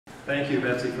Thank you,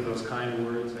 Betsy, for those kind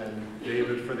words, and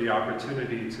David for the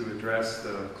opportunity to address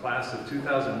the class of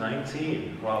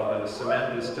 2019 while the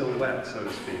cement is still wet, so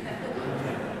to speak.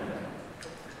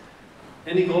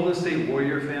 Any Golden State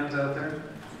Warrior fans out there?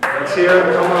 Let's hear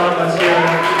it. Come on, let's hear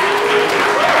it.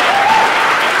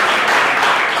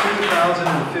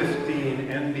 2015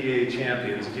 NBA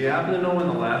champions. Do you happen to know when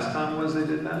the last time was they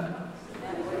did that?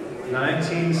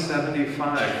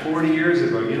 1975, 40 years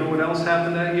ago. You know what else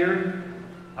happened that year?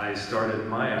 I started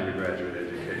my undergraduate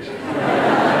education.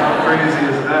 How crazy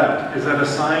is that? Is that a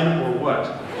sign or what?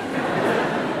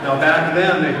 Now back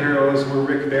then the heroes were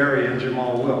Rick Barry and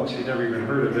Jamal Wilkes. You'd never even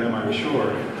heard of them, I'm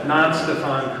sure. Not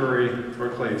Stephen Curry or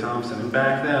Klay Thompson. And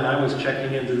back then I was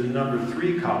checking into the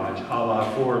 #3 college, a la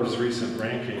Forbes' recent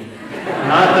ranking.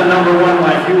 Not the #1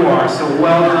 like you are, so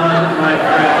well done, my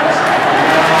friends.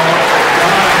 Well done.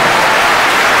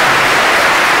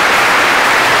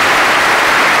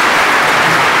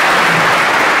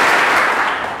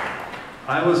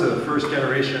 I was a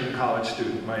first-generation college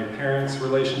student. My parents'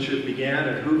 relationship began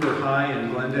at Hoover High in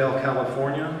Glendale,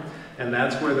 California, and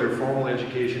that's where their formal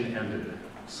education ended.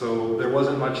 So there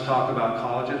wasn't much talk about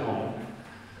college at home.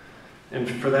 And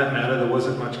for that matter, there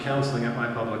wasn't much counseling at my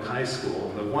public high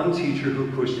school. The one teacher who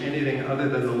pushed anything other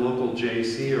than the local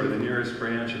JC or the nearest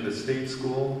branch of the state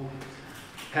school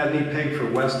had me pegged for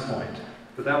West Point.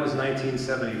 But that was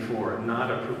 1974,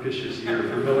 not a propitious year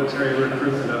for military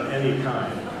recruitment of any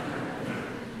kind.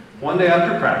 One day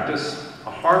after practice,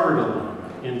 a Harvard alum,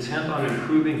 intent on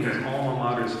improving his alma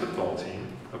mater's football team,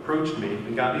 approached me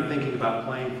and got me thinking about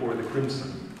playing for the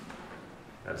Crimson.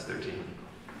 That's their team.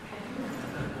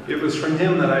 It was from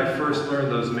him that I first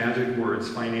learned those magic words,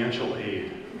 financial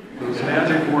aid. Those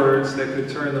magic words that could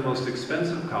turn the most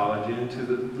expensive college into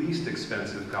the least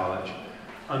expensive college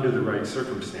under the right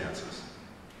circumstances.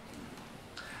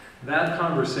 That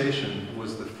conversation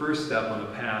was the first step on a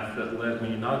path that led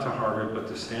me not to Harvard but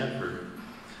to Stanford,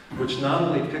 which not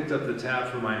only picked up the tab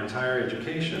for my entire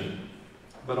education,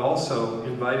 but also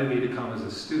invited me to come as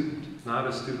a student, not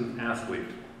a student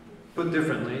athlete. Put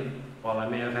differently, while I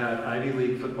may have had Ivy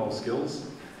League football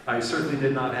skills, I certainly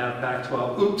did not have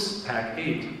Pac-12,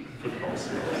 Pac-8 football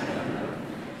skills.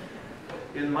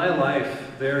 In my life,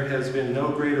 there has been no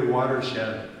greater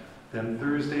watershed than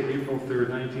Thursday, April 3rd,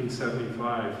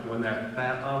 1975, when that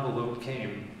fat envelope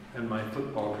came and my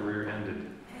football career ended.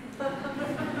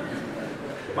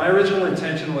 My original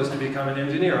intention was to become an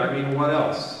engineer. I mean, what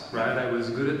else, right? I was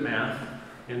good at math.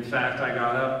 In fact, I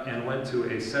got up and went to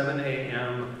a 7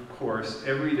 a.m. course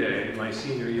every day my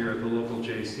senior year at the local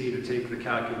JC to take the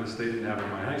calculus they didn't have in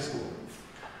my high school.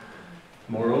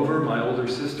 Moreover, my older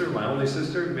sister, my only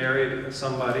sister, married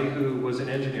somebody who was an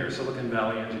engineer, Silicon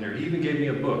Valley engineer. He even gave me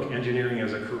a book, Engineering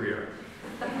as a Career.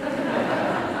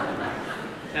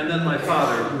 And then my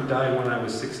father, who died when I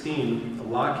was 16, a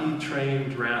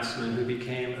Lockheed-trained draftsman who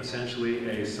became essentially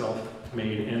a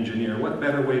self-made engineer. What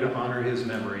better way to honor his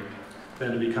memory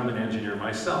than to become an engineer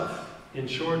myself? In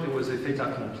short, it was a fait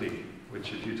accompli,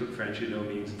 which if you took French, you know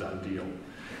means done deal.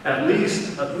 At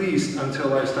least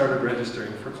until I started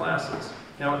registering for classes.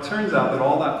 Now it turns out that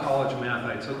all that college math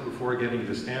I took before getting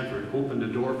to Stanford opened a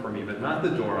door for me, but not the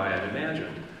door I had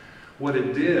imagined. What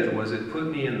it did was it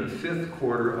put me in the 5th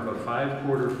quarter of a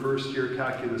 5-quarter first-year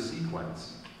calculus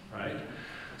sequence, right?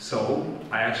 So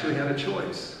I actually had a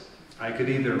choice. I could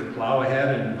either plow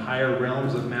ahead in higher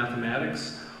realms of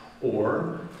mathematics,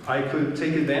 or I could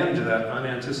take advantage of that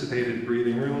unanticipated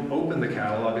breathing room, open the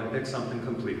catalog, and pick something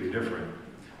completely different.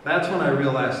 That's when I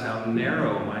realized how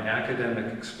narrow my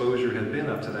academic exposure had been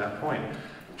up to that point.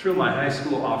 True, my high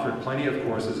school offered plenty of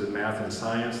courses in math and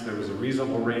science. There was a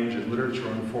reasonable range in literature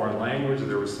and foreign language.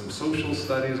 There was some social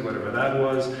studies, whatever that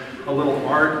was, a little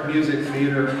art, music,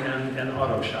 theater, and an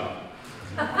auto shop.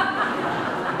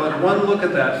 But one look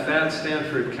at that fat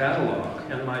Stanford catalog,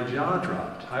 and my jaw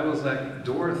dropped. I was like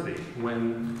Dorothy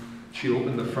when she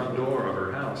opened the front door of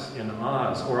her house in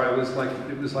Oz, or it was like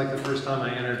the first time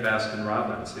I entered Baskin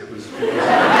Robbins. It was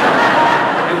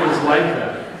like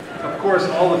that. Of course,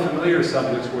 all the familiar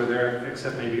subjects were there,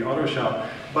 except maybe auto shop,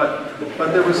 but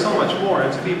there was so much more,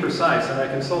 and to be precise, and I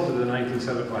consulted the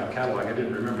 1975 catalog, I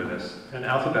didn't remember this, and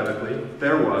alphabetically,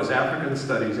 there was African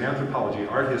studies, anthropology,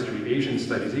 art history, Asian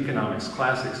studies, economics,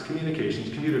 classics, communications,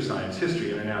 computer science,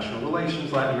 history, international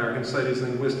relations, Latin American studies,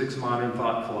 linguistics, modern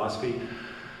thought, philosophy,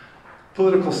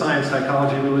 political science,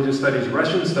 psychology, religious studies,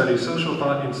 Russian studies, social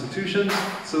thought, institutions,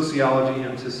 sociology,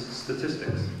 and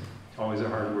statistics. Always a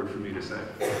hard word for me to say.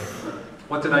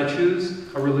 What did I choose?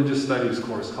 A religious studies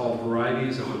course called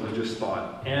Varieties of Religious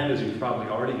Thought. And as you've probably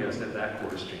already guessed, that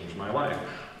course changed my life.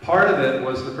 Part of it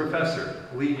was the professor,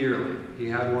 Lee Yearley. He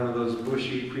had one of those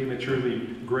bushy,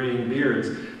 prematurely graying beards,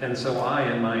 and so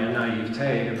I, in my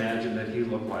naivete, imagined that he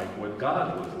looked like what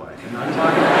God looked like. And I'm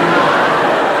talking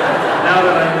now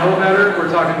that I know better, we're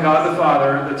talking God the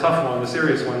Father, the tough one, the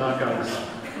serious one, not God the Son.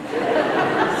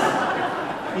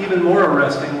 Even more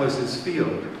arresting was his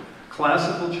field.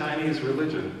 Classical Chinese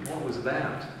religion. What was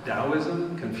that?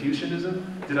 Taoism? Confucianism?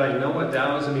 Did I know what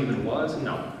Taoism even was?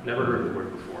 No, never heard the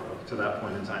word before up to that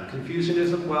point in time.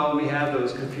 Confucianism? Well, we had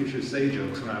those Confucius say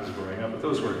jokes when I was growing up, but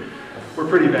those were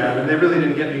pretty bad, and they really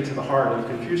didn't get me to the heart of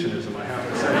Confucianism, I have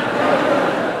to say.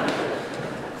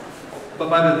 But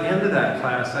by the end of that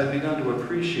class, I'd begun to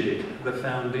appreciate the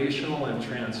foundational and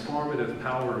transformative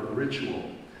power of ritual,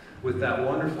 with that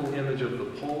wonderful image of the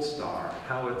pole star,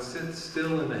 how it sits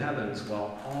still in the heavens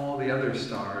while all the other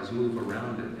stars move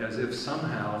around it, as if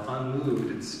somehow, unmoved,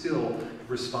 it's still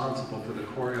responsible for the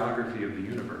choreography of the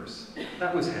universe.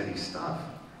 That was heady stuff.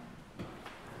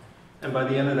 And by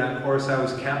the end of that course, I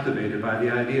was captivated by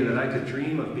the idea that I could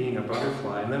dream of being a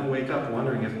butterfly and then wake up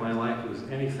wondering if my life was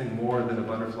anything more than a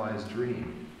butterfly's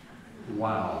dream.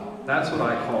 Wow, that's what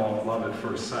I call love at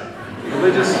first sight.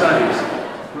 Religious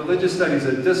studies,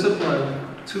 a discipline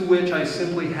to which I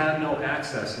simply had no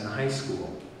access in high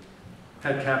school,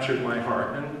 had captured my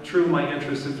heart. And true, my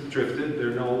interests have drifted. They're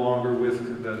no longer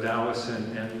with the Taoists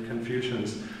and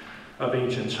Confucians of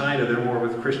ancient China. They're more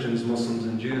with Christians, Muslims,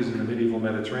 and Jews in the medieval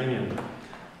Mediterranean.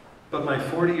 But my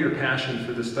 40-year passion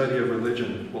for the study of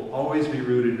religion will always be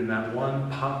rooted in that one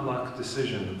potluck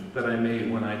decision that I made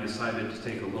when I decided to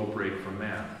take a little break from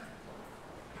math.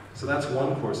 So that's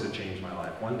one course that changed my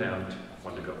life. One down,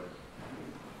 one to go.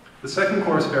 The second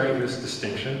course bearing this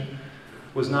distinction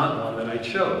was not one that I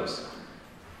chose.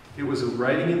 It was a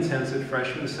writing-intensive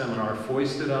freshman seminar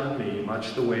foisted on me,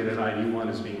 much the way that ID1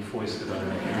 is being foisted on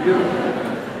you.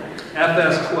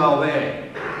 FS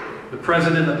 12A, The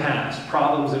Present and the Past,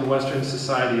 Problems in Western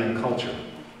Society and Culture.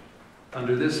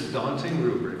 Under this daunting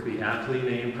rubric, the aptly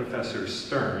named Professor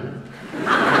Stern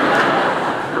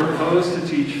proposed to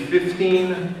teach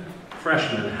 15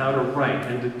 freshmen how to write,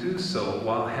 and to do so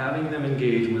while having them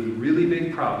engage with really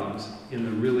big problems in the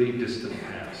really distant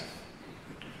past.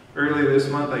 Earlier this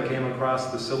month, I came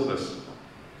across the syllabus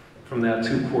from that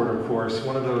 2-quarter course,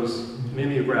 one of those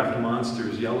mimeographed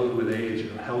monsters, yellowed with age,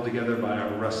 held together by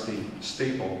a rusty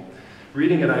staple.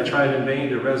 Reading it, I tried in vain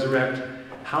to resurrect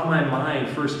how my mind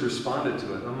first responded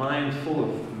to it, a mind full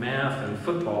of math and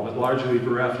football, but largely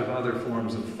bereft of other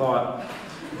forms of thought.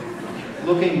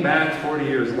 Looking back 40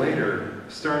 years later,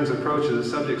 Stern's approach to the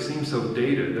subject seems so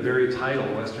dated. The very title,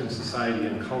 Western Society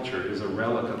and Culture, is a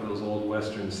relic of those old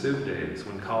Western Civ days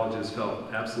when colleges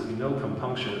felt absolutely no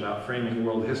compunction about framing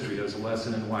world history as a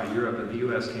lesson in why Europe and the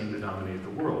US came to dominate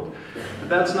the world. But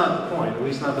that's not the point, at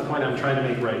least not the point I'm trying to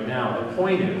make right now. The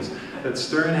point is that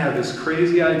Stern had this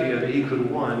crazy idea that he could,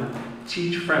 1,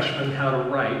 teach freshmen how to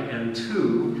write, and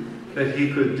 2, that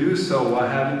he could do so while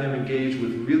having them engage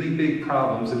with really big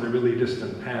problems in the really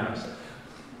distant past.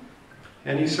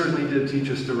 And he certainly did teach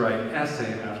us to write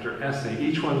essay after essay,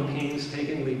 each one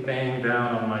painstakingly banged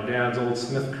down on my dad's old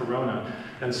Smith Corona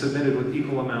and submitted with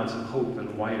equal amounts of hope and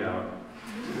whiteout,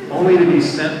 only to be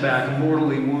sent back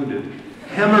mortally wounded,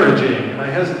 hemorrhaging, and I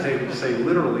hesitate to say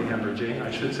literally hemorrhaging,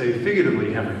 I should say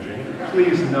figuratively hemorrhaging.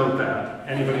 Please note that,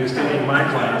 anybody who's taking my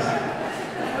class,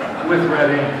 with red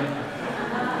ink.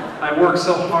 I worked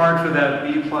so hard for that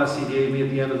B+ he gave me at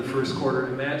the end of the first quarter.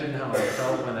 Imagine how I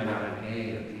felt when I got an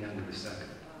A at the end of the second.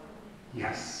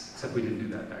 Yes, except we didn't do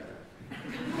that back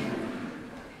then.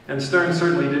 And Stern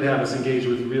certainly did have us engage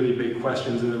with really big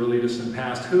questions in the really distant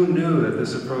past. Who knew that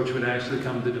this approach would actually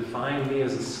come to define me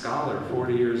as a scholar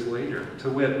 40 years later?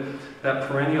 To wit, that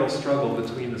perennial struggle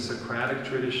between the Socratic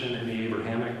tradition and the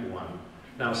Abrahamic one.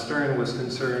 Now, Stern was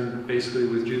concerned basically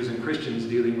with Jews and Christians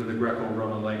dealing with the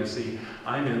Greco-Roman legacy.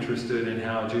 I'm interested in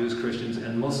how Jews, Christians,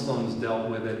 and Muslims dealt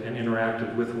with it and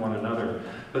interacted with one another.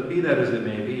 But be that as it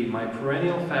may be, my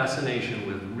perennial fascination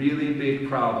with really big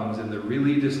problems in the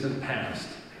really distant past,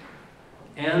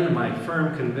 and my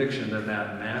firm conviction that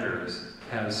that matters,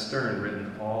 has Stern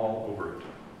written all over it.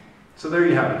 So there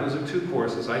you have it. Those are 2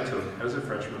 courses I took as a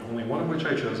freshman, only one of which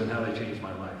I chose, and how they changed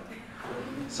my life.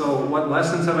 So what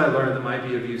lessons have I learned that might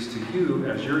be of use to you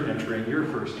as you're entering your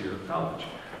first year of college?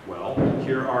 Well,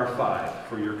 here are 5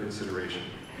 for your consideration.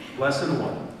 Lesson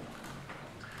 1.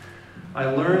 I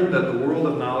learned that the world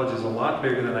of knowledge is a lot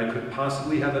bigger than I could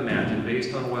possibly have imagined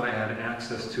based on what I had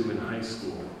access to in high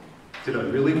school. Did I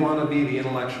really want to be the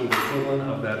intellectual equivalent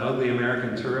of that ugly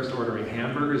American tourist ordering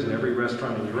hamburgers in every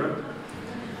restaurant in Europe?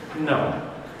 No.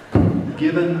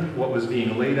 given what was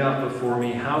being laid out before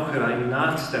me, how could I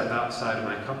not step outside of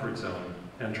my comfort zone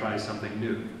and try something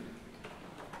new?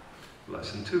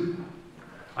 Lesson 2.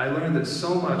 I learned that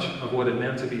so much of what it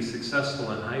meant to be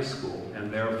successful in high school,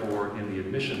 and therefore in the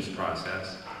admissions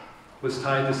process, was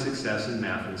tied to success in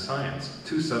math and science,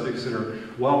 2 subjects that are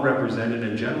well represented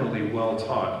and generally well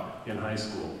taught in high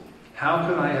school. How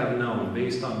could I have known,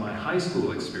 based on my high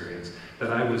school experience,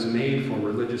 that I was made for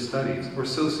religious studies, or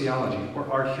sociology, or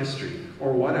art history,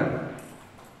 or whatever?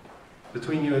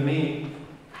 Between you and me,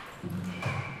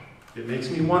 it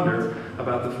makes me wonder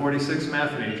about the 46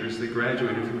 math majors that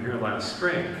graduated from here last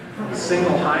spring, the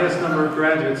single highest number of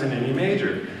graduates in any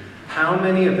major. How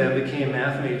many of them became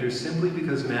math majors simply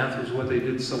because math was what they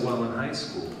did so well in high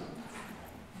school?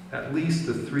 At least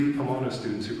the 3 Pomona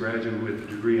students who graduated with a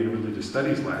degree in religious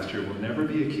studies last year will never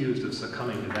be accused of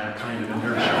succumbing to that kind of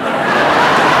inertia.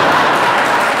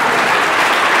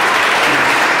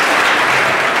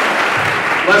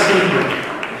 Lesson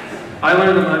 3. I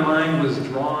learned that my mind was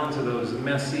drawn to those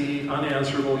messy,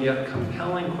 unanswerable, yet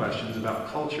compelling questions about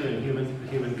culture and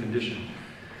human condition.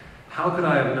 How could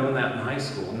I have known that in high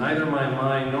school? Neither my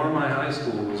mind nor my high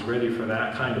school was ready for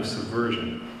that kind of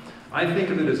subversion. I think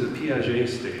of it as a Piaget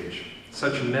stage.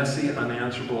 Such messy,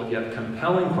 unanswerable, yet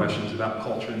compelling questions about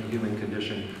culture and the human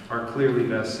condition are clearly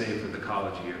best saved for the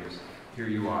college years. Here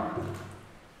you are.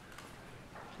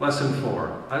 Lesson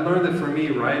 4. I learned that for me,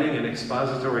 writing an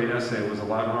expository essay was a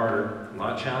lot harder,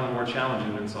 more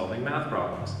challenging than solving math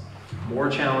problems. More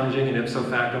challenging and ipso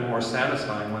facto more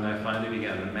satisfying when I finally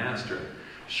began to master it.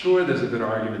 Sure, there's a good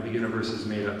argument the universe is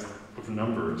made up of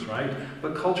numbers, right?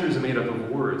 But culture is made up of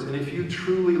words, and if you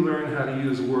truly learn how to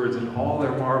use words in all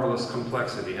their marvelous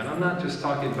complexity, and I'm not just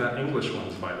talking about English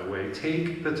ones, by the way,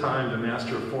 take the time to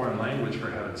master a foreign language, for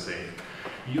heaven's sake.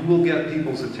 You will get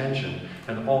people's attention,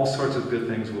 and all sorts of good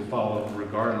things will follow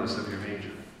regardless of your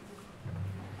major.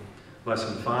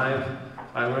 Lesson 5,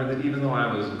 I learned that even though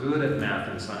I was good at math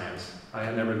and science, I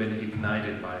had never been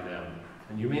ignited by them.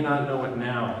 And you may not know it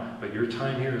now, but your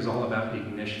time here is all about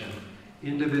ignition.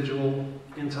 Individual,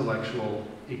 intellectual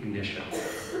ignition.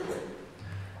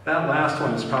 That last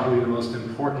one is probably the most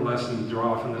important lesson to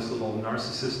draw from this little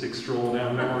narcissistic stroll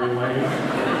down memory lane.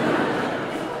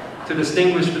 To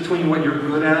distinguish between what you're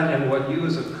good at and what you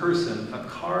as a person, a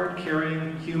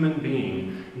card-carrying human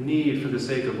being, need for the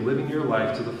sake of living your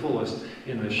life to the fullest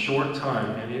in the short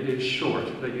time, and it is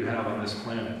short, that you have on this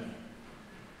planet.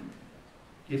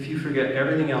 If you forget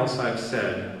everything else I've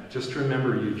said, just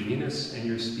remember your genus and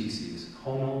your species,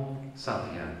 Homo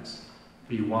sapiens.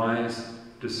 Be wise,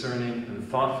 discerning, and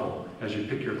thoughtful as you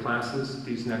pick your classes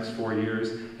these next 4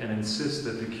 years, and insist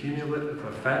that the cumulative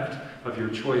effect of your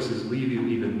choices leave you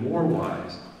even more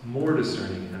wise, more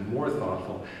discerning, and more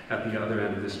thoughtful at the other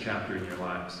end of this chapter in your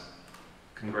lives.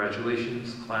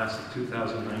 Congratulations, class of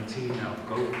 2019. Now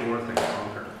go forth and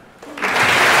conquer.